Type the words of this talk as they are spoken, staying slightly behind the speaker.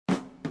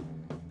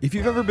If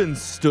you've ever been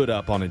stood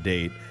up on a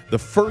date, the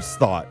first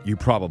thought you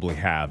probably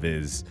have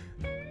is,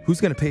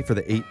 who's going to pay for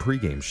the 8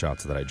 pregame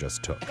shots that I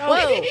just took?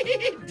 Whoa.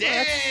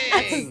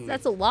 Dang.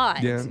 That's a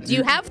lot. Yeah. Do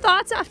you have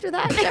thoughts after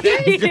that?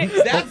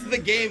 That's the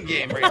game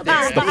right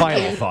there. It's the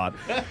final thought.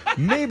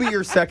 Maybe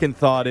your second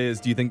thought is,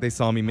 do you think they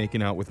saw me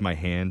making out with my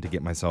hand to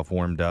get myself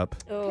warmed up?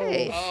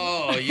 Hey.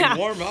 Oh, you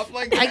warm up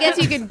like that? I guess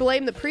you could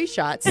blame the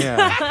pre-shots.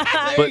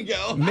 Yeah. There you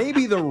go.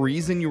 Maybe the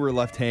reason you were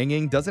left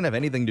hanging doesn't have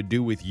anything to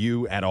do with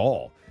you at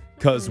all.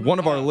 Because one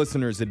of our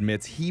listeners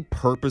admits he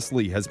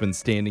purposely has been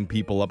standing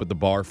people up at the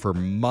bar for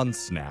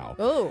months now.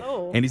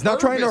 Oh. And he's not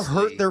trying to Purposely.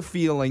 hurt their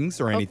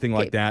feelings or anything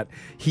Okay. like that.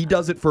 He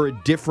does it for a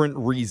different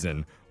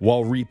reason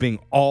while reaping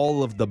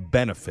all of the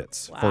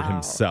benefits for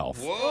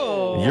himself.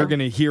 Whoa. You're going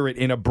to hear it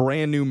in a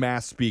brand new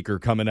Mass Speaker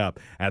coming up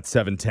at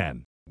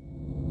 7:10.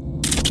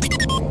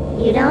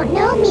 You don't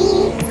know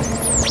me.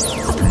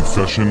 A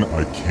confession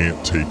I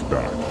can't take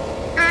back.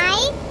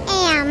 I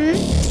am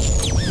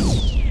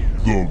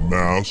The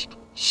Masked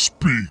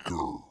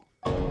Speaker.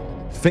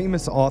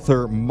 Famous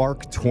author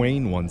Mark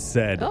Twain once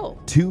said, Oh.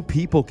 2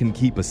 people can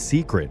keep a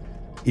secret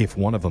if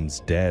one of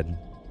them's dead.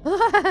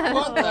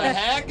 What the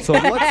heck? So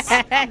let's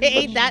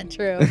Ain't that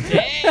true?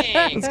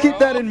 Dang, keep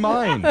that in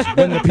mind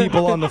when the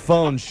people on the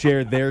phone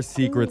share their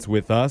secrets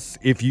with us.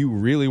 If you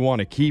really want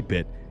to keep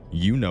it,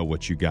 you know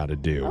what you got to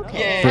do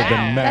Okay. for the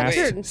Yeah.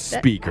 Masked That-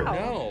 Speaker.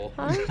 No.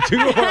 2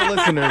 of our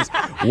listeners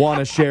want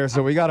to share,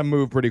 so we got to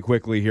move pretty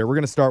quickly here. We're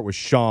going to start with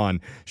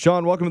Sean.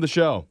 Sean, welcome to the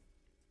show.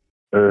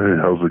 Hey,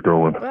 how's it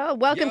going? Well,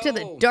 welcome to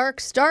the Yo. dark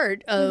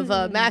start of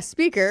Mass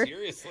Speaker.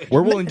 Seriously.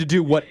 We're willing to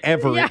do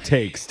whatever Yeah. it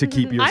takes to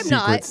keep your I'm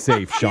not. secrets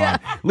safe, Sean.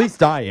 At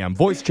least I am.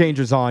 Voice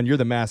changer's on. You're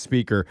the Mass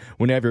Speaker.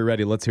 Whenever you're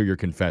ready, let's hear your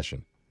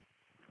confession.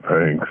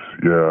 Thanks.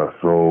 Yeah,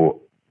 so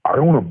I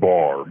own a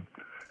bar.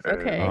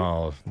 Okay.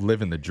 Oh,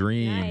 living the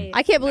dream.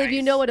 I can't believe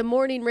you know what a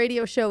morning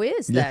radio show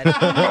is then.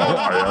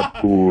 I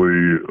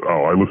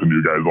listen to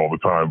you guys all the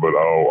time, but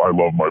I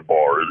love my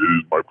bar. It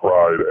is my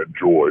pride and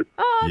joy.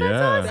 Oh, Yeah.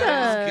 that's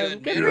That's awesome.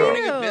 good. Good Man, for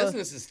running a you.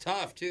 business is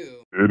tough,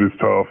 too. It is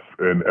tough,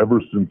 and ever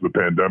since the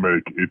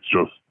pandemic, it's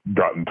just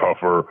gotten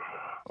tougher.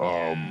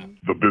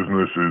 The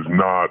business is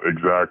not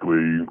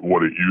exactly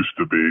what it used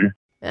to be.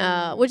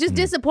 Which is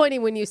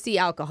disappointing when you see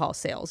alcohol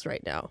sales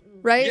right now,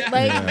 right? Yeah.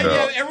 Like,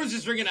 Yeah, everyone's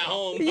just drinking at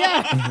home.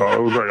 yeah.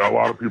 It was like a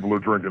lot of people are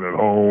drinking at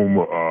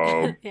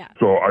home. Yeah.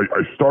 So I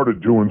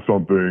started doing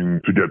something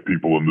to get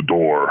people in the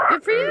door.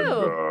 Good for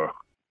you.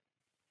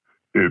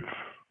 And,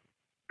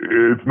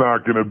 it's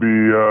not going to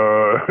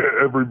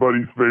be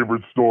everybody's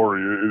favorate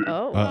story.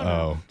 Oh.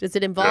 Uh-oh. Does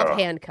it involve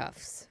Yeah.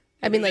 handcuffs?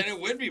 I mean, like Then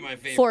it would be my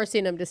favorite.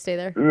 forcing them to stay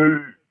there?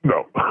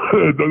 No,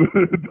 it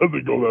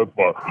doesn't go that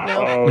far.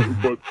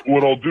 But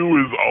what I'll do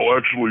is I'll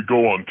actually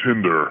go on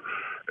Tinder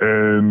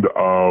and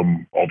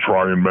I'll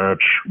try and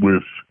match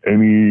with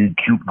any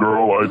cute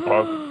girl I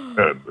possibly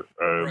can. Brooke,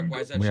 And why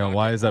is that Yeah, shocking?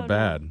 why is that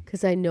bad?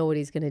 Because I know what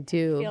he's going to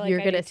do. feel like You're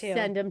I going to do too.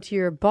 send him to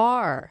your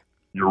bar.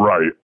 you're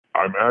right.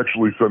 I'm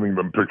actually sending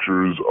them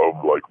pictures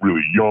of like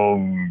really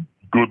young,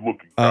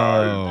 good-looking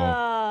guys.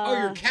 Oh,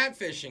 you're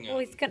catfishing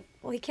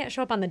him. He can't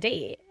show up on the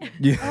date.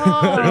 Yeah.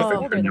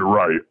 Oh. And you're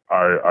right.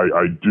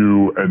 I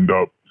do end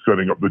up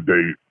setting up the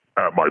date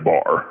at my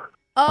bar.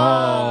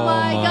 Oh,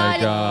 my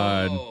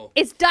God. Oh.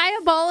 It's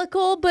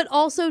diabolical, but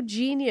also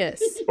genius.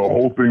 The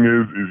whole thing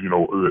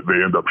is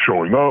they end up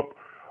showing up.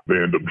 They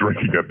end up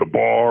drinking at the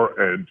bar,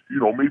 and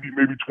maybe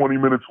 20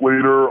 minutes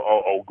later,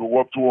 I'll go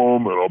up to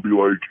them and I'll be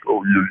like,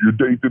 "Oh, your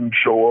date didn't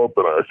show up,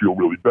 and I feel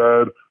really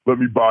bad. Let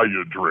me buy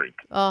you a drink."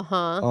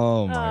 Uh-huh.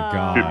 Oh, my It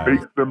God.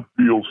 makes them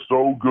feel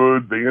so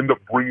good. They end up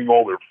bringing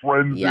all their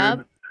friends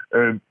Yep. in,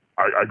 and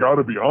I got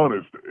to be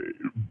honest,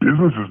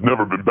 business has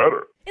never been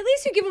better. At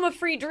least you give him a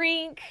free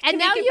drink. And to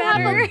now make it you have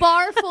better. a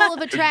bar full of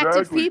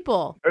attractive Exactly.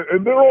 people.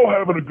 And they're all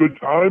having a good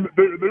time.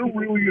 They're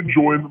really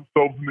enjoying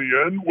themselves in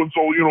the end. Once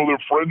all their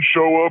friends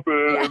show up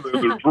and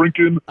they're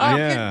drinking. I'm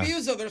Yeah.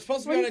 confused, though. They're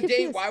supposed to be What are on you a date.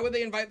 confused? Why would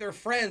they invite their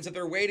friends if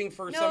they're waiting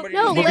for somebody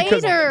No, to Well,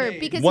 because- later,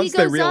 because Once he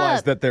they goes realize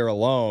up. that they're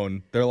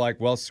alone, they're like,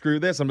 well, screw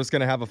this. I'm just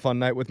going to have a fun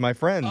night with my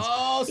friends.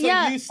 Oh, so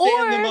Yeah, you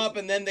stand them or- up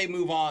and then they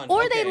move on.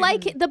 Or Okay. they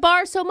like the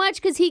bar so much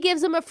because he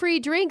gives them a free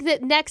drink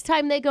that next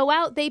time they go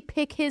out, they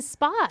pick his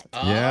spot.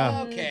 Oh,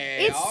 Yeah.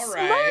 Okay. It's all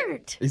right.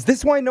 smart. Is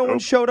this why no one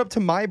showed up to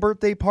my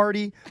birthday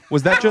party?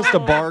 Was that just a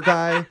bar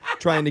guy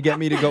trying to get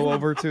me to go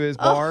over to his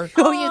bar?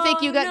 Oh, you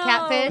think you got no.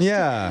 catfished?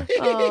 Yeah.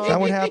 Oh. Is that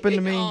what happened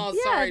to me? Oh,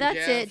 Yeah, sorry,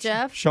 that's it,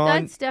 Jeff. Sean-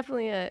 That's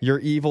definitely it. You're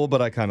evil,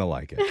 but I kind of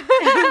like it.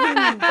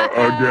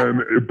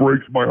 Again, it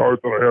breaks my heart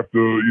that I have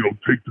to,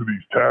 take to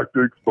these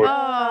tactics. But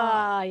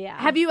Yeah.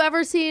 Have you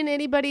ever seen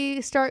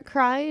anybody start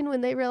crying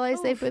when they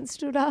realize they've been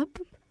stood up?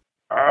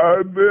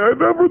 I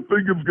never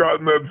think it's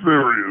gotten that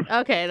serious.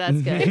 Okay, that's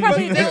good. But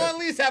they'll at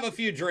least have a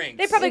few drinks.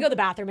 They probably go to the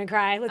bathroom and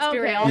cry. Let's be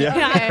Okay. real.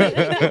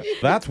 Yeah.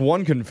 That's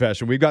one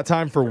confession. We've got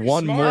time for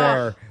one smart.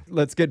 more.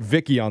 Let's get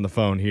Vicky on the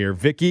phone here.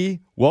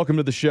 Vicky, welcome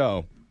to the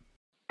show.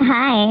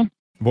 Hi.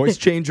 Voice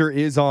changer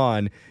is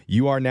on.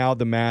 You are now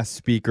the Mass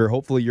Speaker.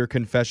 Hopefully your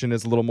confession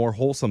is a little more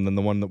wholesome than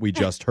the one that we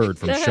just heard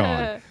from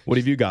Sean. What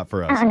have you got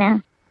for us? Oh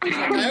no. She's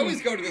like, I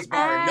always go to this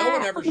bar and no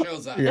one ever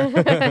shows up.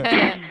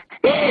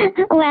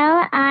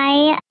 Well,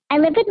 I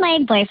live with my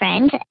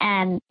boyfriend.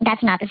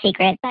 That's not the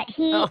secret, but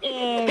he is.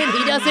 And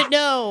he doesn't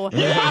know.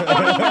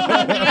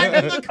 I'm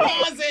in the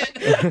closet.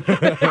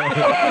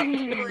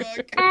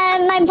 Brooke.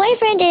 My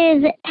boyfriend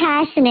is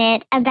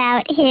passionate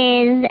about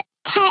his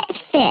pet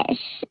fish.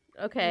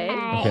 Okay.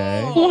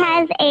 Okay. He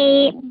has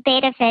a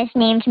beta fish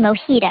named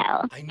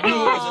Mojito. I knew it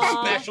was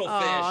a special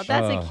Oh, fish.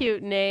 that's a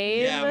cute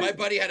name. Yeah, my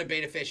buddy had a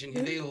beta fish, and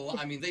they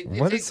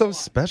What take is so a lot.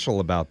 special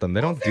about them?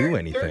 They don't do They're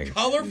anything.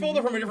 colorful.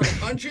 They're from a different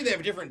country. They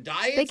have different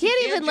diets. They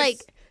can't You even,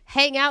 just-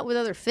 hang out with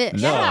other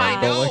fish. No, I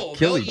they'll know.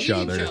 kill They'll each eat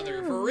other.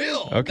 for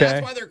real. Okay.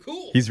 That's why they're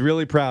cool. He's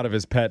really proud of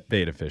his pet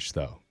beta fish,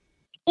 though.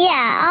 Yeah,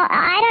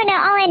 I don't know.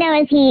 All I know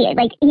is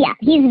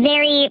he's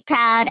very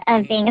proud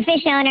of being a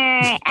fish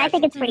owner. I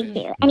think it's pretty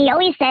cute. And he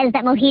always says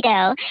that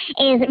Mojito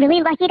is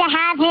really lucky to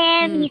have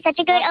him. He's such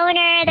a good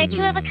owner. They're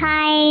two of a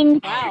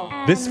kind.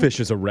 Wow. This fish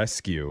is a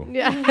rescue.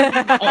 Yeah.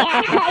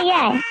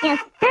 Yeah,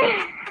 yes.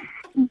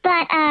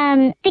 But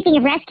speaking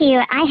of rescue,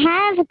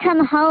 I have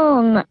come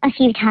home a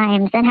few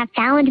times and have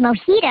found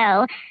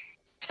Mojito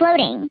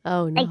floating,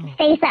 Oh, no.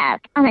 face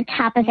up on the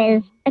top of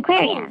his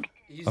aquarium.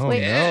 He's Oh,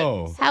 dead.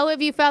 no. How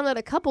have you found that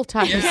a couple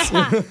times?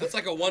 Yeah, that's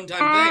like a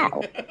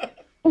one-time thing.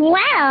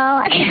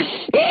 Well,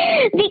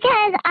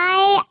 because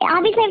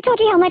I've told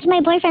you how much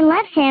my boyfriend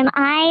loves him.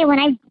 When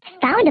I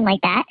found him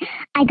like that,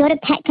 I go to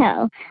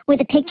Petco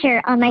with a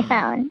picture on my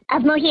phone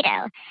of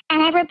Mojito,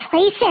 and I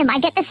replace him. I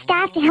get the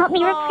staff to help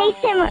me replace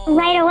him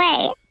right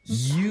away.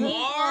 You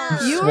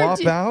Smart. You were swap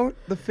do- out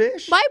the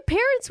fish? My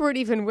parents weren't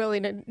even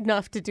willing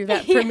enough to do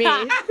that for me.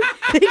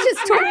 They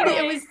just told me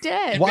it was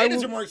dead. Why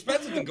Betas w- are more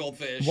expensive than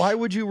goldfish. Why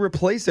would you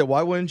replace it?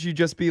 Why wouldn't you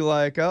just be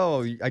like,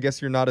 oh, I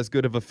guess you're not as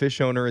good of a fish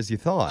owner as you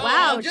thought?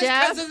 Wow, just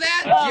Jeff. because of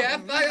that,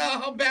 Jeff.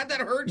 How bad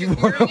that hurt you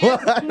hearing it?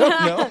 I don't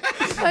know.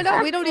 I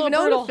know, we don't even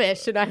own brutal. a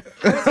fish, and I'm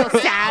so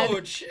sad.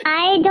 Ouch.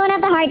 I don't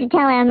have the heart to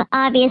tell him,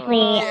 obviously.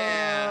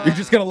 Yeah. You're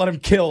just going to let him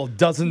kill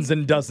dozens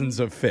and dozens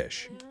of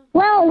fish.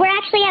 Well, we're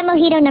actually at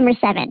Mojito number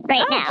 7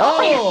 right now.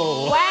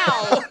 Oh!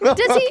 Wow.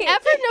 Does he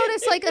ever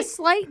notice a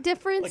slight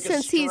difference Like a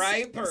since he's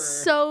stripe or-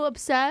 so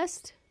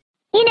obsessed?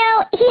 You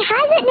know, he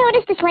hasn't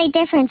noticed a slight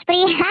difference, but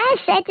he has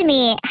said to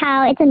me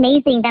how it's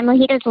amazing that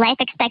Mojito's life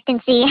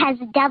expectancy has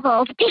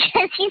doubled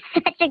because he's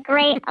such a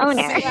great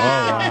owner. Oh,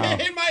 wow.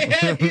 In my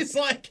head, he's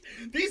like,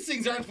 these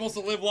things aren't supposed to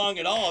live long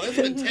at all. There's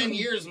been 10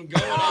 years of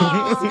going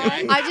on with this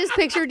guy. I just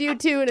pictured you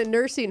two in a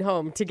nursing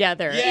home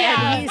together,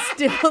 Yeah. and he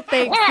still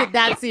thinks that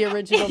that's the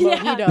original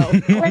mojito.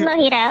 With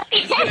Mojito.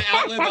 He's going to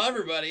outlive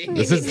everybody.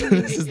 This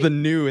is the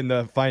new in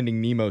the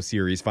Finding Nemo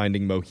series,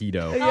 Finding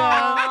Mojito.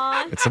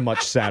 Yeah. It's a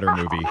much sadder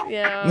movie.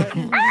 Yeah.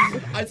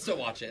 I'd still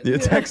watch it. Yeah,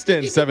 text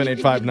in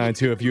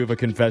 78592 if you have a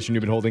confession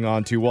you've been holding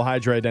on to. We'll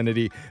hide your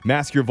identity,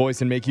 mask your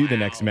voice, and make you the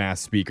next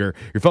mass speaker.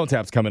 Your phone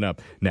tap's coming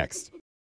up next.